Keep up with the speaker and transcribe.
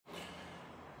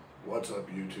What's up,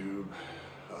 YouTube?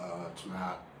 It's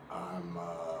Matt. I'm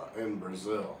in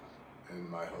Brazil in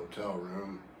my hotel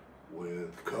room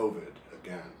with COVID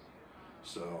again.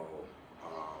 So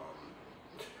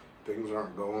things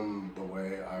aren't going the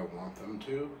way I want them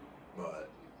to, but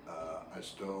I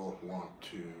still want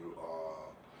to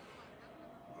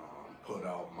put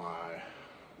out my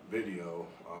video.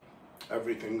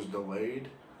 Everything's delayed.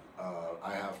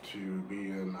 I have to be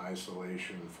in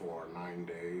isolation for 9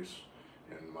 days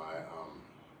in my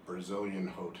Brazilian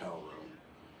hotel room.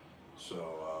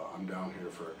 So I'm down here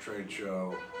for a trade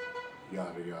show,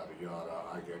 yada yada yada.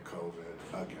 I get COVID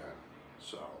again.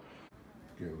 So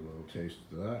give a little taste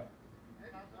of that.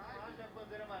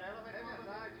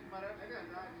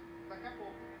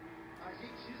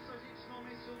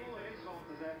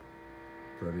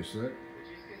 Pretty sick.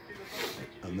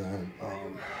 And then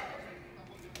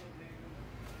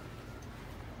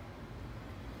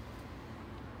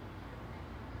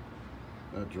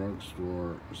that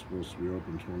drugstore is supposed to be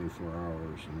open 24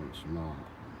 hours and it's not.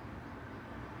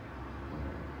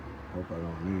 Hope I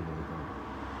don't need anything.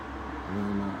 And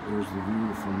then there's the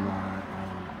view from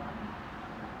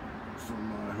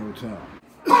my hotel.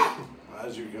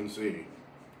 As you can see,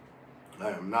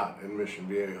 I am not in Mission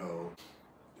Viejo.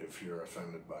 If you're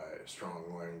offended by strong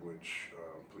language,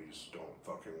 please don't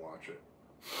fucking watch it.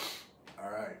 All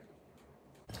right.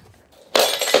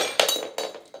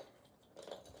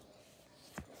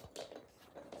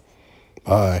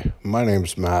 Hi, my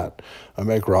name's Matt. I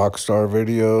make Rockstar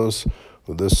videos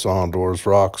with this Sondor's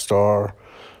Rockstar.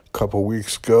 A couple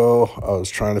weeks ago, I was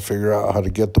trying to figure out how to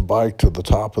get the bike to the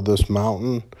top of this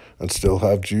mountain and still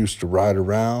have juice to ride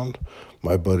around.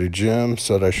 My buddy Jim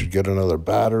said I should get another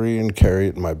battery and carry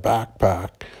it in my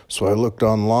backpack. So I looked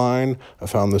online. I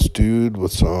found this dude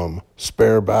with some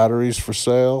spare batteries for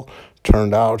sale.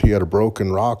 Turned out he had a broken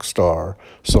Rockstar.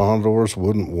 Sondor's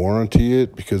wouldn't warranty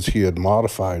it because he had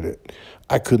modified it.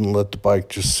 I couldn't let the bike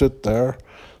just sit there.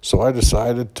 So I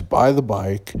decided to buy the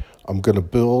bike. I'm going to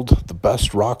build the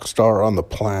best Rockstar on the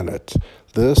planet.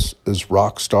 This is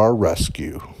Rockstar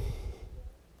Rescue.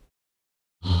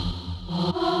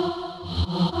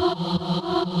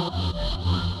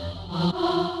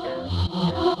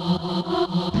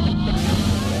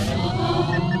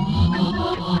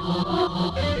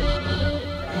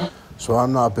 So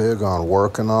I'm not big on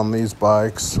working on these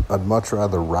bikes. I'd much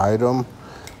rather ride them.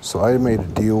 So I made a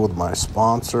deal with my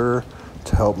sponsor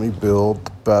to help me build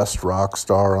the best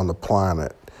Rockstar on the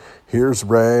planet. Here's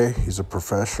Ray. He's a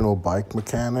professional bike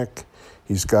mechanic.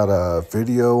 He's got a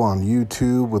video on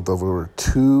YouTube with over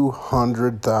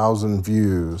 200,000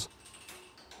 views.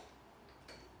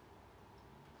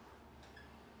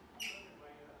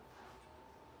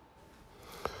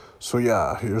 So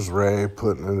yeah, here's Ray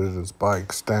putting it in his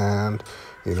bike stand.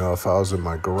 You know, if I was in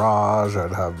my garage,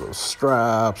 I'd have those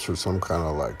straps or some kind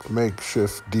of like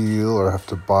makeshift deal, or have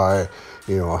to buy,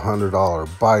 you know,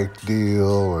 $100 bike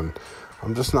deal. And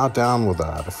I'm just not down with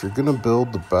that. If you're gonna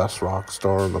build the best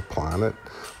Rockstar on the planet,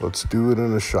 let's do it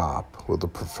in a shop with a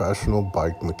professional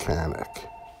bike mechanic.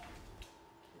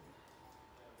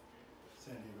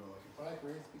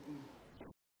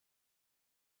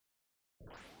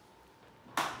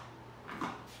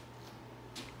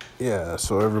 Yeah,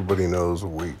 so everybody knows a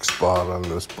weak spot on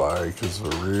this bike is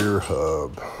the rear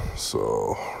hub.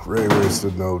 So Ray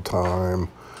wasted no time.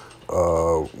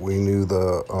 We knew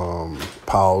the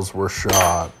powls were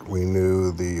shot. We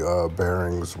knew the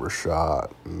bearings were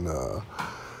shot. And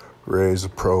Ray's a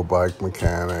pro bike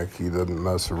mechanic. He doesn't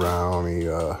mess around. He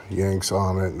yanks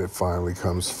on it and it finally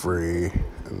comes free.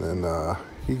 And then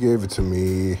he gave it to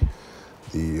me.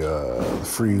 The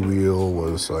freewheel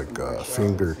was like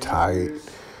finger tight.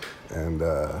 And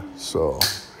so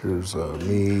here's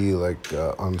me like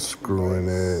unscrewing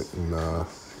it and,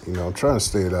 you know, trying to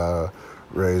stay out of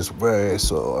Ray's way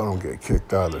so I don't get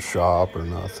kicked out of the shop or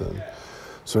nothing.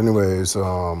 So anyways,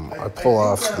 I pull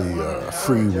off the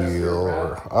freewheel,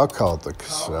 or I'll call it the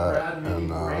cassette, and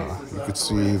you could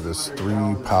see this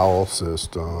 3-powell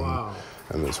system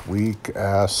and this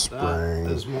weak-ass spring.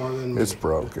 It's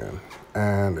broken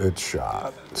and it's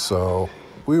shot. So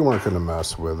we weren't going to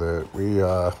mess with it. We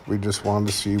just wanted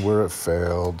to see where it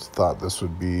failed. Thought this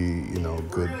would be, you know,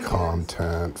 good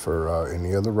content for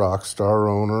any other Rockstar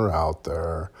owner out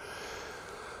there.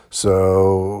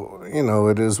 So, you know,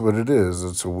 it is what it is.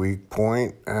 It's a weak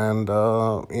point, and,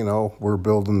 you know, we're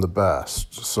building the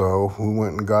best. So we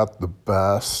went and got the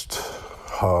best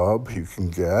hub you can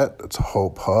get. It's a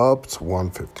Hope hub. It's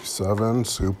 157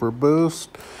 Super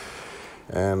Boost.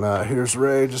 And here's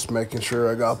Ray just making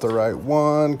sure I got the right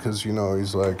one, because, you know,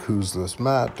 he's like, who's this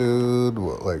Matt dude?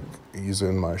 What, like, he's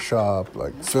in my shop,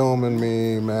 like, filming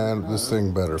me, man, this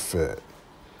thing better fit.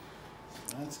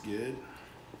 That's good.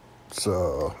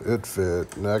 So it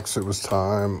fit. Next, it was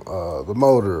time. The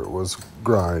motor was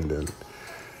grinding.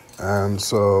 And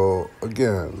so,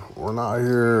 again, we're not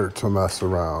here to mess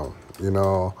around, you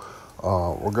know.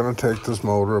 We're going to take this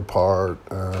motor apart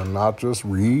and not just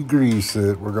re-grease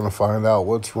it. We're going to find out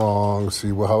what's wrong, see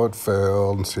how it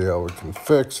failed, and see how we can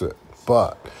fix it.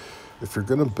 But if you're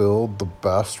going to build the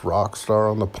best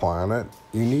Rockstar on the planet,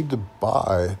 you need to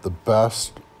buy the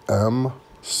best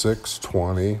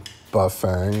M620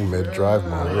 Buffang mid-drive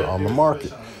motor on the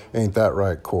market. Ain't that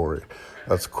right, Corey?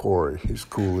 That's Corey. He's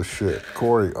cool as shit.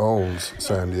 Corey owns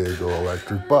San Diego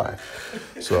Electric Bike.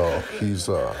 So he's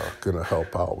going to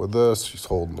help out with this. He's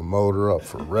holding the motor up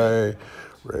for Ray.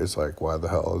 Ray's like, why the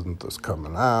hell isn't this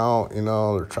coming out? You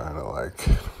know, they're trying to, like,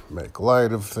 make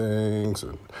light of things,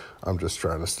 and I'm just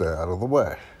trying to stay out of the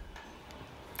way.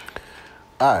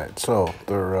 All right, so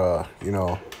they're, you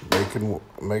know, making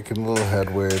a little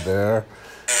headway there,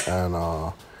 and,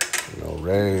 you know,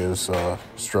 Ray is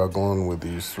struggling with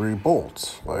these 3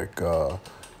 bolts. Like, I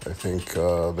think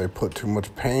they put too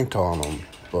much paint on them,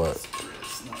 but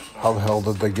how the hell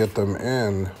did they get them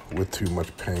in with too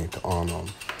much paint on them?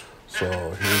 So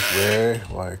here's Ray,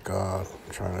 like,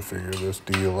 trying to figure this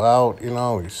deal out. You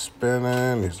know, he's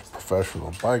spinning. He's a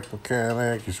professional bike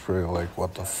mechanic. He's pretty like,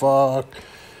 what the fuck?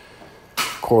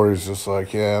 Corey's just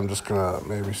like, yeah, I'm just gonna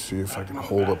maybe see if I can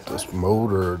hold up this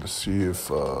motor to see if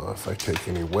I take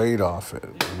any weight off it.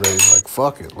 And Ray's like,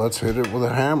 fuck it, let's hit it with a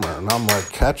hammer. And I'm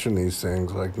like catching these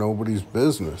things like nobody's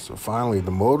business. So finally the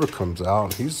motor comes out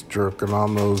and he's jerking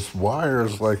on those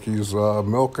wires like he's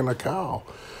milking a cow.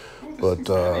 But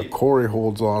Corey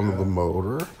holds on to the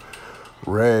motor.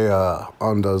 Ray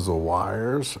undoes the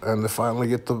wires, and they finally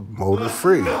get the motor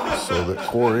free so that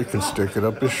Corey can stick it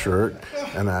up his shirt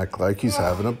and act like he's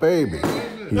having a baby.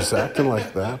 He's acting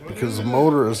like that because the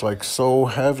motor is like so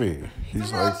heavy.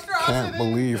 He's like, can't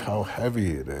believe how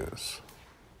heavy it is.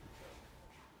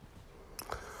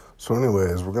 So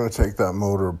anyways, we're going to take that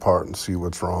motor apart and see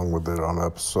what's wrong with it on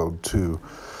episode 2.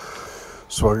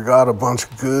 So I got a bunch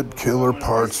of good killer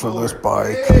parts for this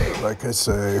bike. Like I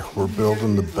say, we're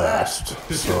building the best.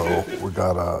 So we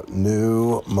got a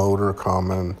new motor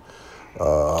coming.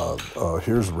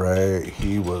 Here's Ray.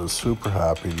 He was super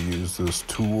happy to use this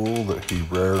tool that he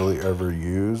rarely ever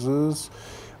uses.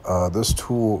 This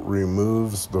tool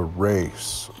removes the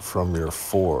race from your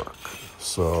fork.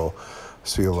 So I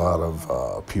see a lot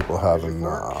of people having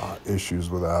issues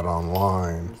with that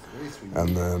online.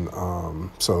 And then,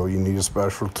 so you need a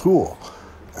special tool.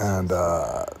 And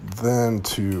then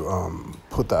to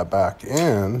put that back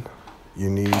in, you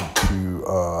need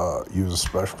to use a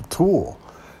special tool.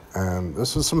 And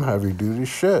this is some heavy duty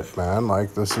shit, man.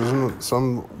 Like, this isn't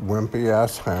some wimpy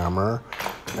ass hammer.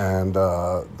 And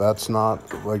that's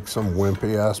not like some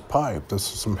wimpy ass pipe.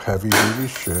 This is some heavy duty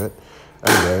shit.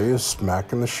 And Ray is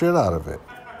smacking the shit out of it.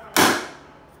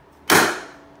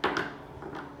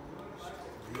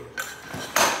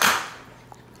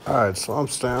 All right, so I'm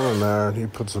standing there, and he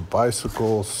puts a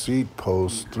bicycle seat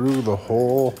post through the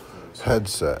whole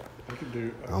headset.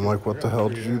 I'm like, what the hell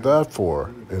did you do that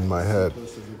for, in my head?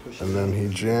 And then he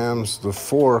jams the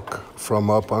fork from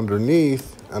up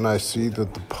underneath, and I see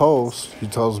that the post, he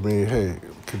tells me, hey,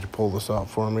 could you pull this out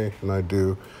for me? And I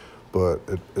do, but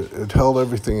it held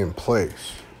everything in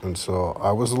place. And so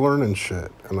I was learning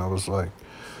shit, and I was like,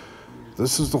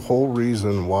 this is the whole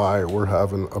reason why we're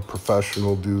having a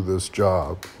professional do this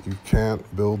job. You can't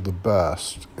build the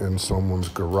best in someone's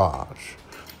garage.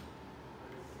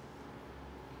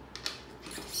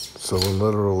 So in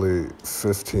literally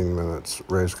 15 minutes,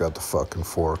 Ray's got the fucking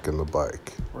fork in the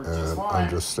bike. And I'm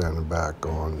just standing back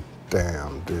going,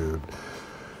 damn, dude.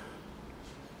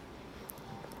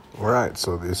 All right,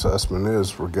 so the assessment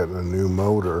is we're getting a new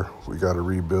motor. We got to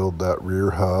rebuild that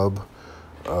rear hub.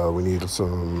 We need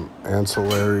some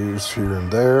ancillaries here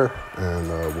and there, and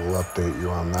we'll update you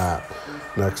on that.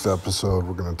 Next episode,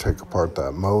 we're going to take apart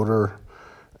that motor,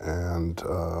 and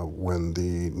when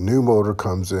the new motor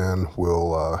comes in,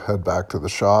 we'll head back to the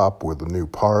shop with the new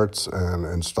parts and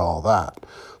install that.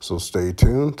 So stay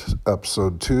tuned.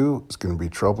 Episode 2 is going to be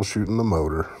troubleshooting the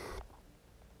motor.